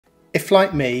If,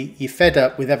 like me, you're fed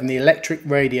up with having the electric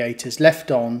radiators left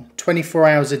on 24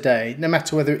 hours a day, no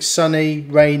matter whether it's sunny,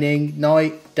 raining,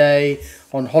 night, day,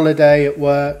 on holiday, at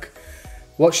work,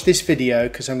 watch this video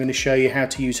because I'm going to show you how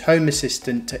to use Home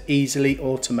Assistant to easily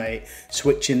automate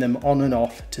switching them on and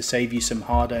off to save you some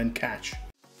hard-earned cash.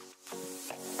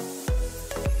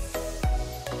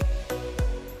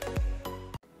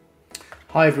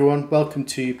 Hi everyone, welcome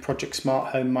to Project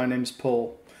Smart Home. My name's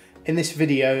Paul. In this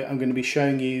video I'm going to be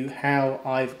showing you how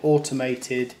I've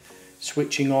automated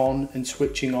switching on and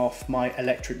switching off my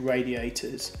electric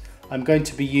radiators. I'm going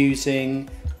to be using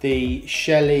the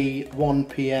Shelly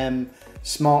 1PM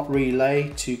smart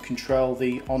relay to control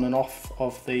the on and off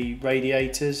of the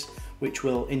radiators, which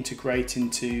will integrate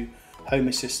into Home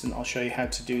Assistant. I'll show you how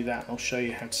to do that. I'll show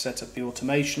you how to set up the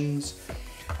automations.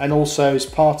 And also, as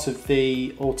part of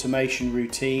the automation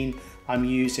routine, I'm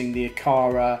using the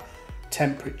Aqara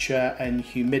temperature and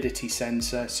humidity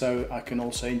sensor, so I can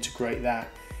also integrate that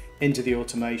into the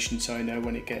automation so I know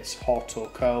when it gets hot or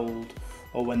cold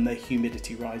or when the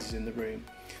humidity rises in the room.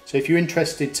 So if you're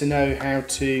interested to know how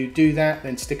to do that,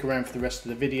 then stick around for the rest of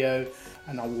the video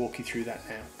and I'll walk you through that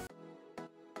now.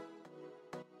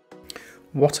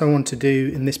 What I want to do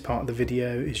in this part of the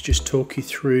video is just talk you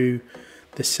through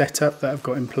the setup that I've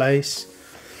got in place.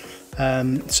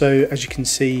 So as you can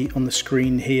see on the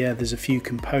screen here, there's a few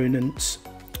components.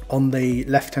 On the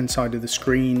left hand side of the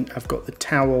screen I've got the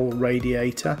towel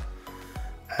radiator.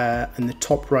 In the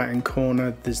top right hand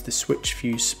corner there's the switch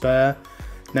fuse spur.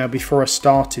 Now before I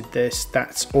started this,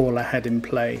 that's all I had in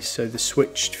place. So the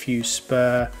switched fuse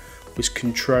spur was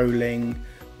controlling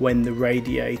when the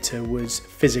radiator was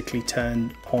physically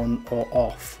turned on or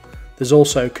off. There's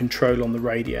also control on the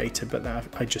radiator, but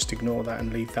I just ignore that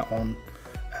and leave that on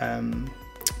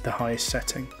the highest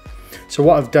setting. So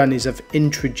what I've done is I've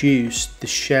introduced the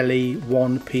Shelly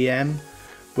 1PM,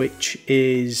 which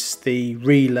is the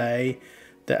relay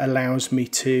that allows me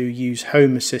to use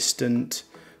Home Assistant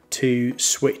to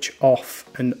switch off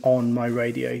and on my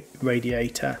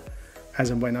radiator as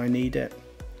and when I need it.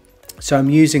 So I'm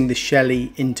using the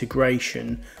Shelly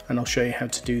integration, and I'll show you how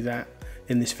to do that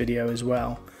in this video as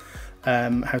well. How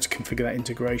to configure that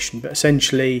integration, but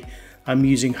essentially I'm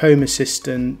using Home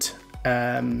Assistant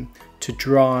to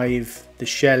drive the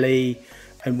Shelly,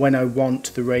 and when I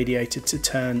want the radiator to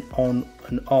turn on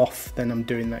and off, then I'm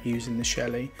doing that using the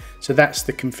Shelly. So that's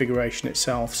the configuration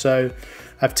itself. So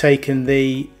I've taken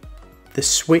the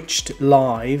switched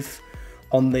live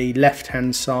on the left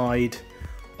hand side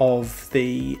of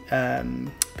the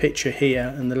picture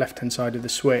here, and the left hand side of the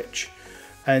switch,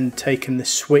 and taken the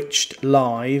switched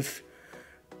live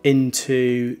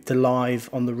into the live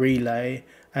on the relay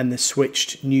and the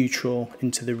switched neutral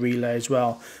into the relay as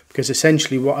well, because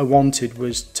essentially what I wanted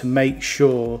was to make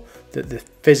sure that the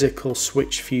physical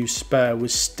switch fuse spur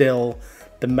was still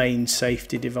the main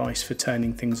safety device for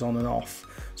turning things on and off.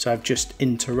 So I've just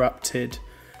interrupted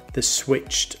the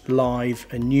switched live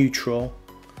and neutral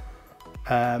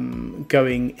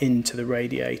going into the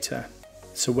radiator.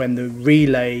 So when the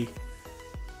relay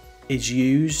is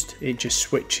used, it just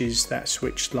switches that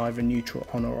switched live and neutral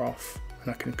on or off,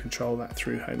 and I can control that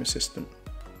through Home Assistant.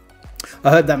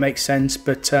 I hope that makes sense,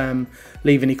 but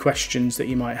leave any questions that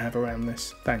you might have around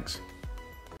this. Thanks.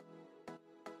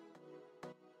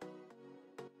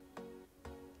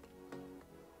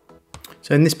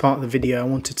 So in this part of the video I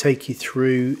want to take you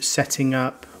through setting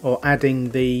up or adding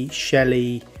the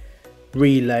Shelly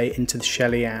relay into the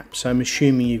Shelly app. So I'm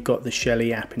assuming you've got the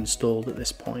Shelly app installed at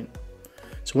this point.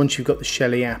 So once you've got the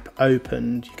Shelly app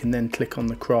opened, you can then click on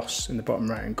the cross in the bottom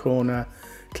right hand corner,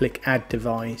 click add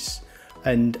device,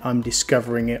 and I'm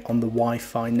discovering it on the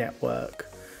Wi-Fi network.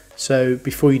 So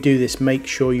before you do this, make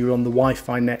sure you're on the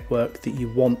Wi-Fi network that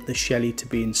you want the Shelly to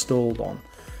be installed on.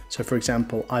 So for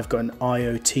example, I've got an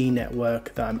IoT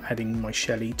network that I'm adding my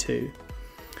Shelly to. You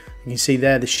can see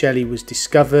there the Shelly was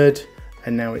discovered,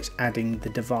 and now it's adding the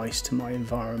device to my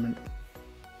environment.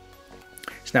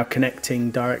 It's now connecting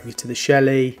directly to the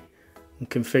Shelly and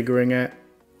configuring it,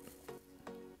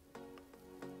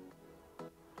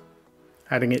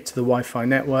 adding it to the Wi-Fi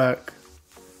network.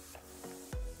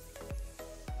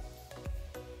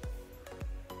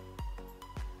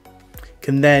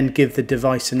 Can then give the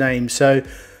device a name. So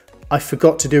I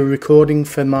forgot to do a recording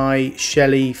for my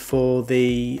Shelly for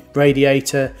the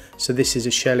radiator, so this is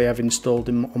a Shelly I've installed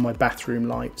on my bathroom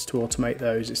lights to automate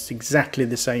those. It's exactly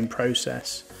the same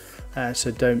process,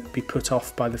 so don't be put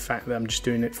off by the fact that I'm just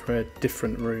doing it for a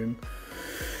different room.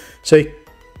 So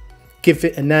give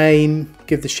it a name,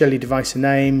 give the Shelly device a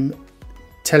name,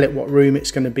 tell it what room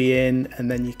it's going to be in,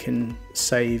 and then you can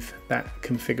save that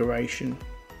configuration.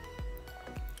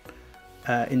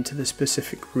 into the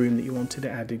specific room that you wanted it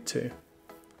added to.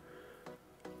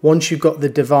 Once you've got the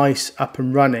device up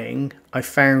and running, I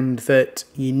found that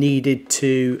you needed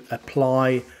to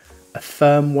apply a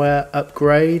firmware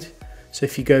upgrade. So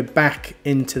if you go back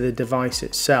into the device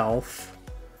itself,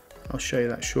 I'll show you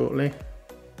that shortly,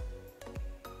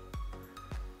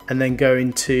 and then go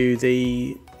into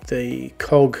the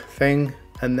cog thing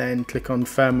and then click on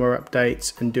firmware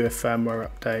updates and do a firmware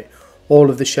update. All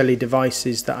of the Shelly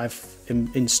devices that I've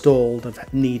installed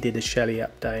have needed a Shelly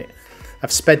update.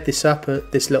 I've sped this up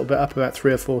this little bit up about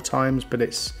 3 or 4 times, but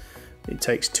it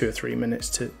takes 2 or 3 minutes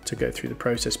to go through the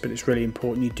process. But it's really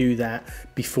important you do that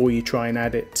before you try and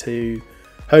add it to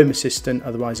Home Assistant,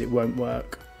 otherwise it won't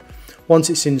work.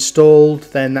 Once it's installed,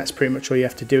 then that's pretty much all you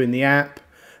have to do in the app.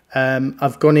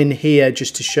 I've gone in here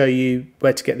just to show you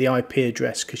where to get the IP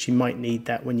address, because you might need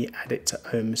that when you add it to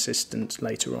Home Assistant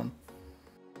later on.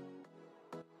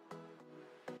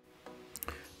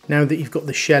 Now that you've got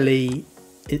the Shelly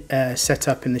set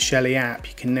up in the Shelly app,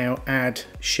 you can now add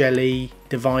Shelly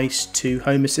device to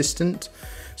Home Assistant.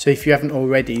 So if you haven't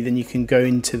already, then you can go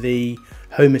into the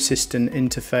Home Assistant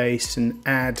interface and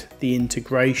add the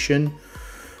integration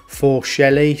for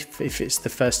Shelly if it's the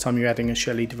first time you're adding a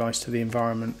Shelly device to the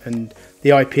environment. And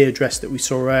the IP address that we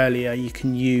saw earlier you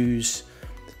can use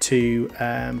to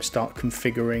start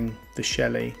configuring the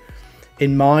Shelly.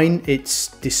 In mine, it's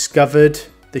discovered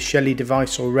the Shelly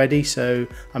device already, so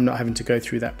I'm not having to go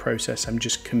through that process. I'm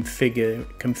just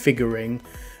configuring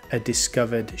a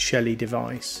discovered Shelly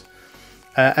device.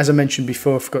 As I mentioned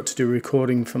before, I forgot to do a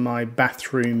recording for my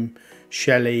bathroom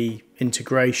Shelly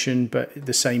integration, but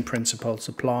the same principles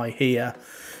apply here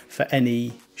for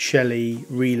any Shelly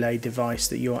relay device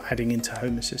that you're adding into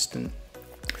Home Assistant.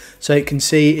 So you can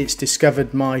see it's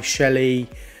discovered my Shelly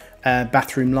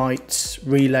bathroom lights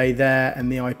relay there and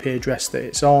the IP address that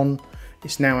it's on.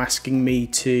 It's now asking me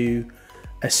to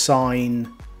assign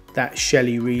that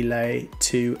Shelly relay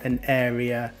to an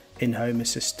area in Home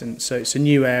Assistant. So it's a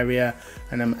new area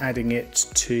and I'm adding it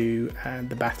to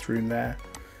the bathroom there.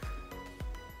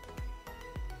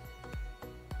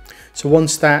 So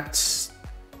once that's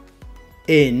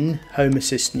in Home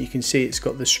Assistant, you can see it's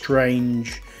got the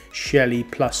strange Shelly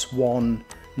 +1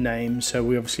 name. So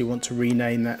we obviously want to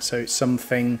rename that so it's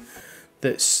something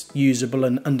that's usable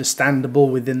and understandable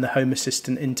within the Home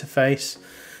Assistant interface.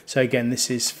 So again,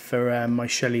 this is for my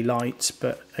Shelly lights,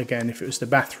 but again, if it was the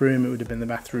bathroom, it would have been the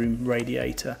bathroom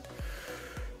radiator.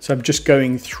 So I'm just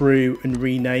going through and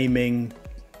renaming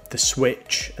the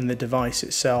switch and the device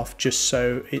itself just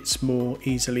so it's more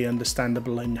easily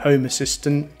understandable in Home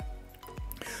Assistant.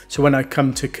 So when I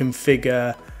come to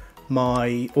configure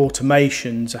my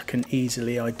automations, I can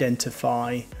easily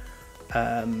identify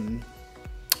what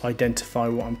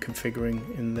I'm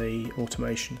configuring in the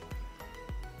automation.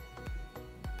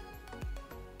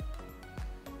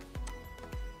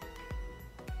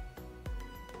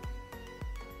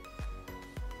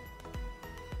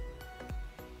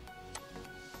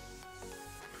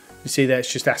 You see there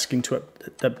it's just asking to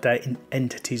update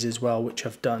entities as well, which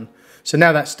I've done. So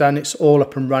now that's done, it's all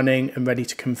up and running and ready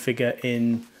to configure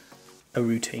in a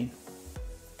routine.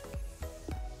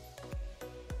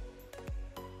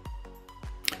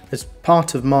 As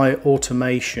part of my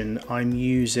automation, I'm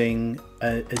using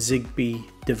a Zigbee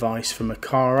device from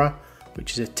Aqara,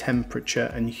 which is a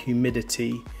temperature and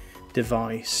humidity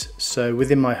device. So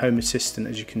within my Home Assistant,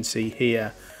 as you can see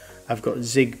here, I've got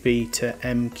Zigbee to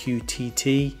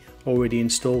MQTT already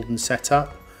installed and set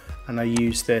up, and I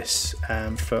use this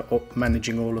for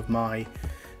managing all of my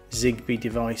Zigbee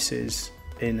devices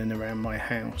in and around my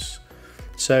house.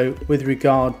 So with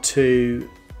regard to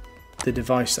the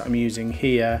device that I'm using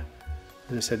here,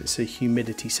 as I said, it's a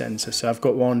humidity sensor. So I've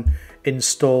got one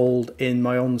installed in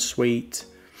my ensuite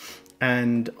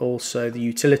and also the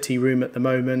utility room at the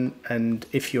moment. And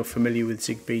if you're familiar with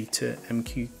Zigbee to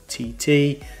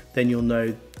MQTT, then you'll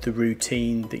know the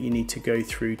routine that you need to go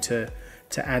through to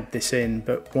add this in.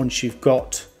 But once you've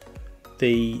got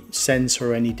the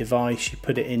sensor or any device, you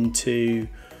put it into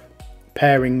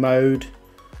pairing mode,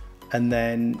 and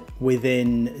then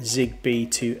within Zigbee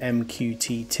to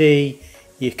MQTT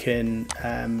you can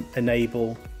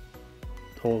enable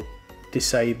or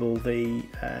disable the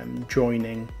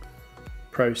joining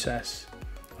process.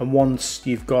 And once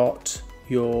you've got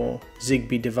your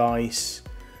Zigbee device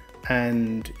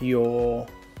and your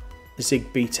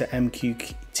Zigbee to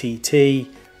MQTT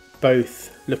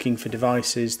both looking for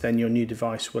devices, then your new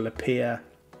device will appear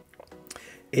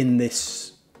in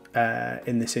this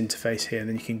interface here, and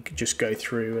then you can just go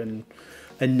through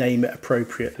and name it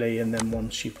appropriately. And then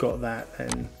once you've got that,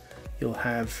 then you'll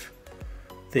have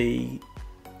the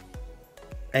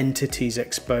entities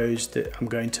exposed that I'm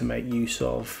going to make use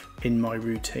of in my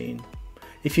routine.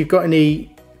 If you've got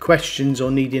any questions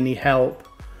or need any help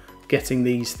getting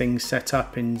these things set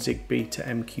up in Zigbee to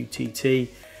MQTT,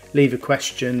 leave a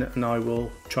question and I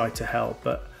will try to help.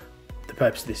 But the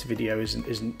purpose of this video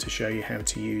isn't to show you how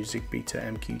to use Zigbee to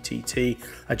MQTT.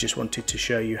 I just wanted to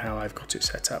show you how I've got it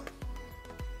set up.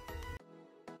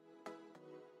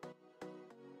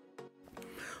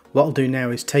 What I'll do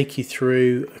now is take you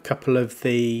through a couple of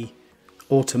the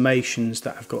automations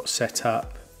that I've got set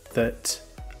up that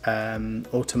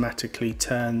automatically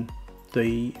turn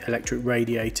the electric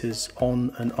radiators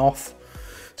on and off.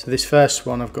 So this first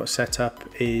one I've got set up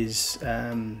is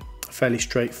a fairly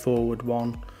straightforward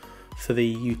one for the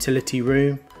utility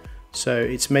room. So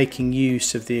it's making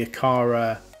use of the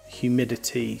Aqara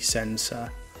humidity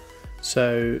sensor.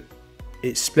 So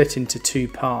it's split into two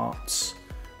parts.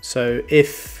 So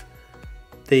if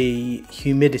the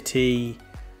humidity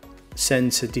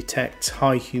sensor detects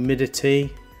high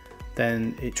humidity,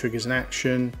 then it triggers an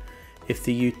action. If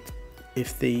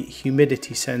the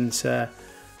humidity sensor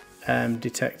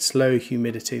detects low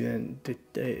humidity, then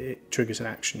it triggers an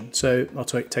action. So I'll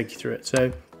take you through it.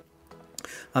 So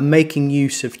I'm making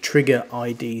use of trigger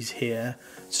IDs here,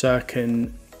 so I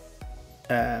can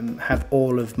have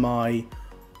all of my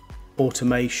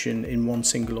automation in one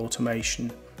single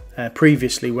automation.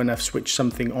 Previously, when I've switched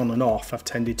something on and off, I've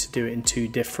tended to do it in two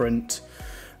different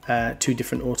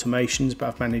automations, but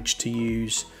I've managed to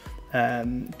use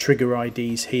trigger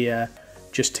IDs here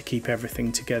just to keep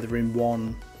everything together in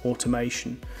one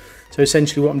automation. So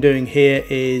essentially what I'm doing here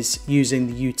is using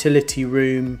the utility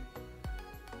room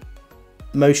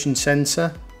motion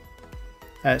sensor,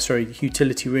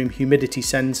 utility room humidity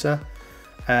sensor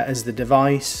as the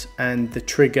device, and the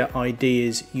trigger ID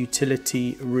is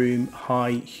utility room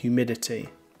high humidity.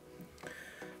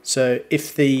 So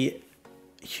if the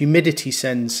humidity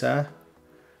sensor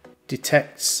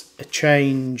detects a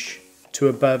change to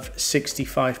above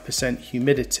 65%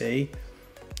 humidity,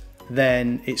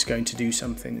 then it's going to do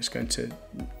something. It's going to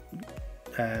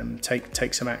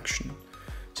take some action.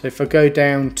 So if I go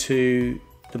down to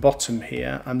the bottom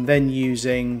here, I'm then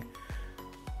using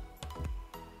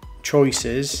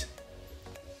choices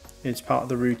as part of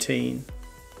the routine.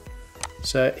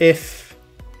 So if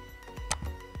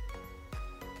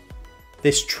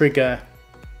this trigger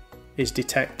is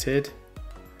detected,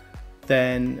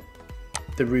 then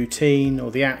the routine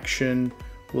or the action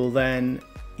will then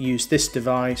use this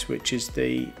device, which is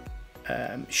the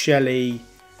Shelly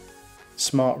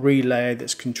smart relay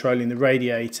that's controlling the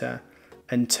radiator,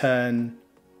 and turn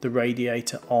the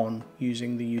radiator on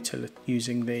using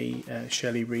the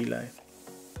Shelly relay.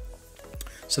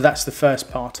 So that's the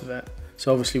first part of it.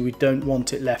 So obviously we don't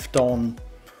want it left on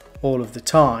all of the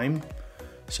time.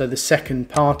 So the second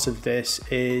part of this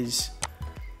is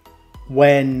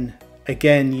when,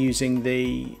 again using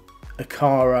the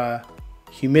Aqara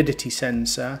humidity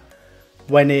sensor,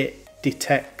 when it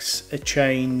detects a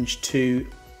change to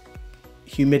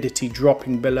humidity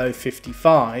dropping below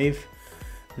 55,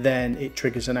 then it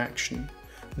triggers an action.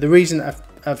 The reason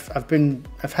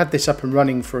I've had this up and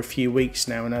running for a few weeks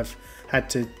now, and I've had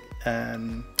to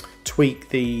tweak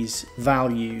these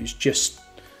values just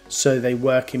so they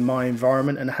work in my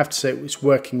environment, and I have to say it's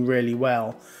working really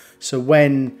well. So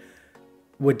when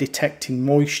we're detecting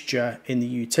moisture in the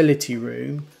utility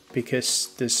room,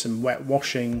 because there's some wet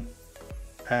washing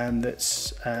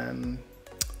that's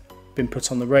been put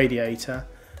on the radiator,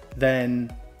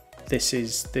 then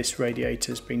this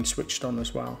radiator's been switched on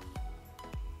as well.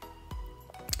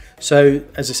 So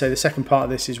as I say, the second part of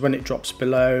this is when it drops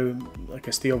below. I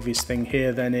guess the obvious thing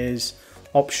here then is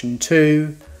option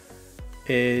 2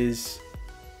 is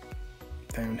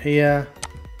down here.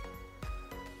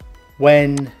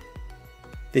 When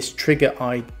this trigger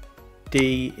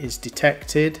ID is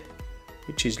detected,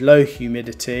 which is low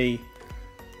humidity,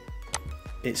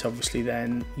 it's obviously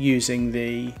then using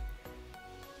the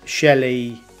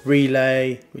Shelly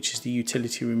relay, which is the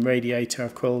utility room radiator,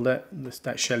 I've called it.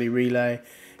 That Shelly relay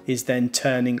is then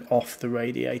turning off the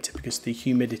radiator because the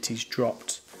humidity's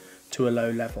dropped to a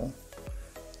low level.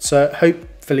 So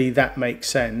hopefully that makes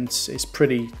sense. It's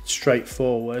pretty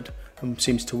straightforward and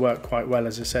seems to work quite well.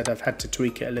 As I said, I've had to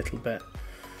tweak it a little bit.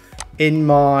 In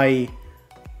my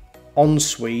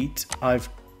ensuite, I've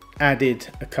added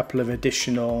a couple of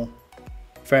additional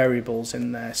variables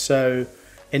in there. So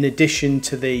in addition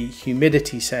to the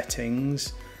humidity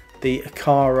settings, the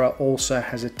Aqara also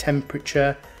has a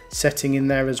temperature setting in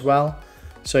there as well.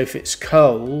 So if it's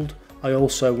cold, I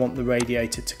also want the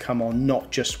radiator to come on,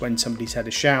 not just when somebody's had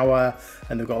a shower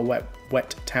and they've got a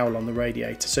wet towel on the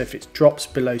radiator. So if it drops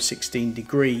below 16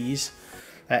 degrees,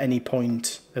 at any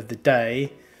point of the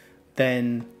day,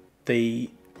 then the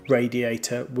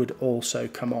radiator would also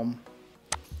come on.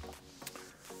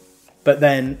 But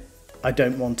then I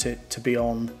don't want it to be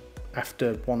on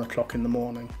after 1 o'clock in the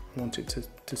morning. I want it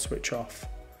to switch off,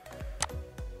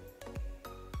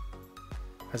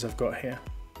 as I've got here.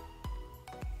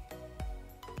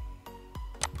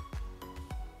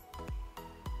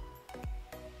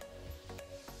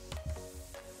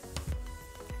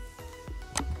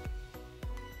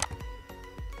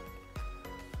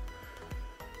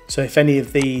 So if any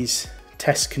of these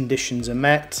test conditions are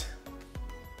met,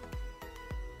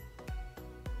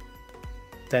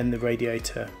 then the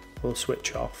radiator will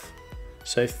switch off.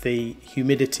 So if the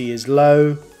humidity is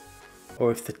low,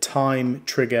 or if the time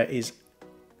trigger is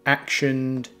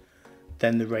actioned,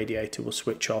 then the radiator will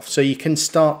switch off. So you can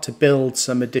start to build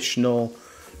some additional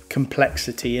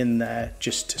complexity in there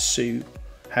just to suit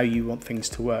how you want things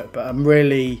to work. But I'm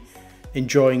really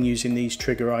enjoying using these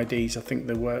trigger IDs. I think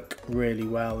they work really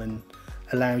well and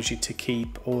allows you to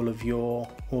keep all of your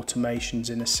automations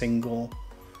in a single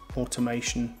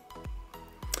automation.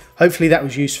 Hopefully that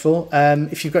was useful.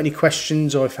 If you've got any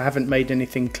questions, or if I haven't made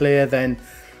anything clear, then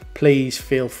please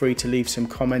feel free to leave some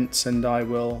comments and I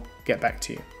will get back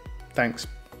to you. Thanks.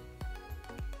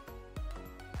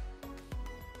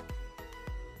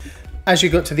 As you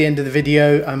got to the end of the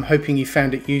video, I'm hoping you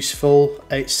found it useful.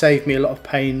 It saved me a lot of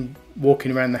pain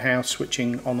walking around the house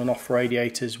switching on and off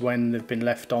radiators when they've been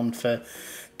left on for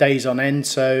days on end.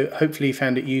 So hopefully you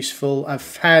found it useful.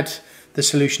 I've had the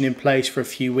solution in place for a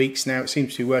few weeks now. It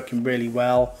seems to be working really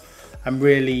well. I'm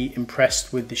really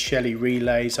impressed with the Shelly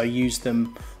relays. I use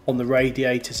them on the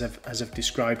radiators as I've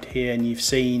described here, and you've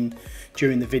seen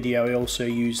during the video I also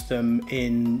use them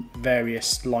in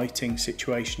various lighting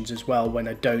situations as well when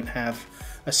I don't have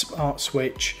a smart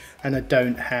switch and I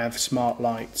don't have smart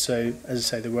light. So as I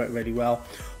say, they work really well.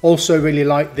 Also really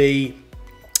like the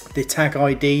tag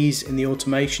IDs in the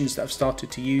automations that I've started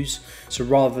to use. So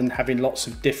rather than having lots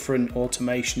of different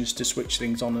automations to switch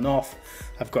things on and off,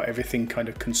 I've got everything kind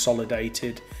of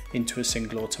consolidated into a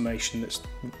single automation that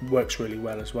works really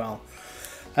well as well.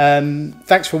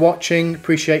 Thanks for watching,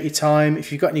 appreciate your time.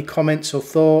 If you've got any comments or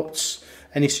thoughts,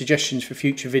 any suggestions for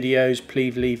future videos,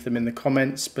 please leave them in the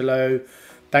comments below.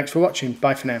 Thanks for watching,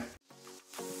 bye for now.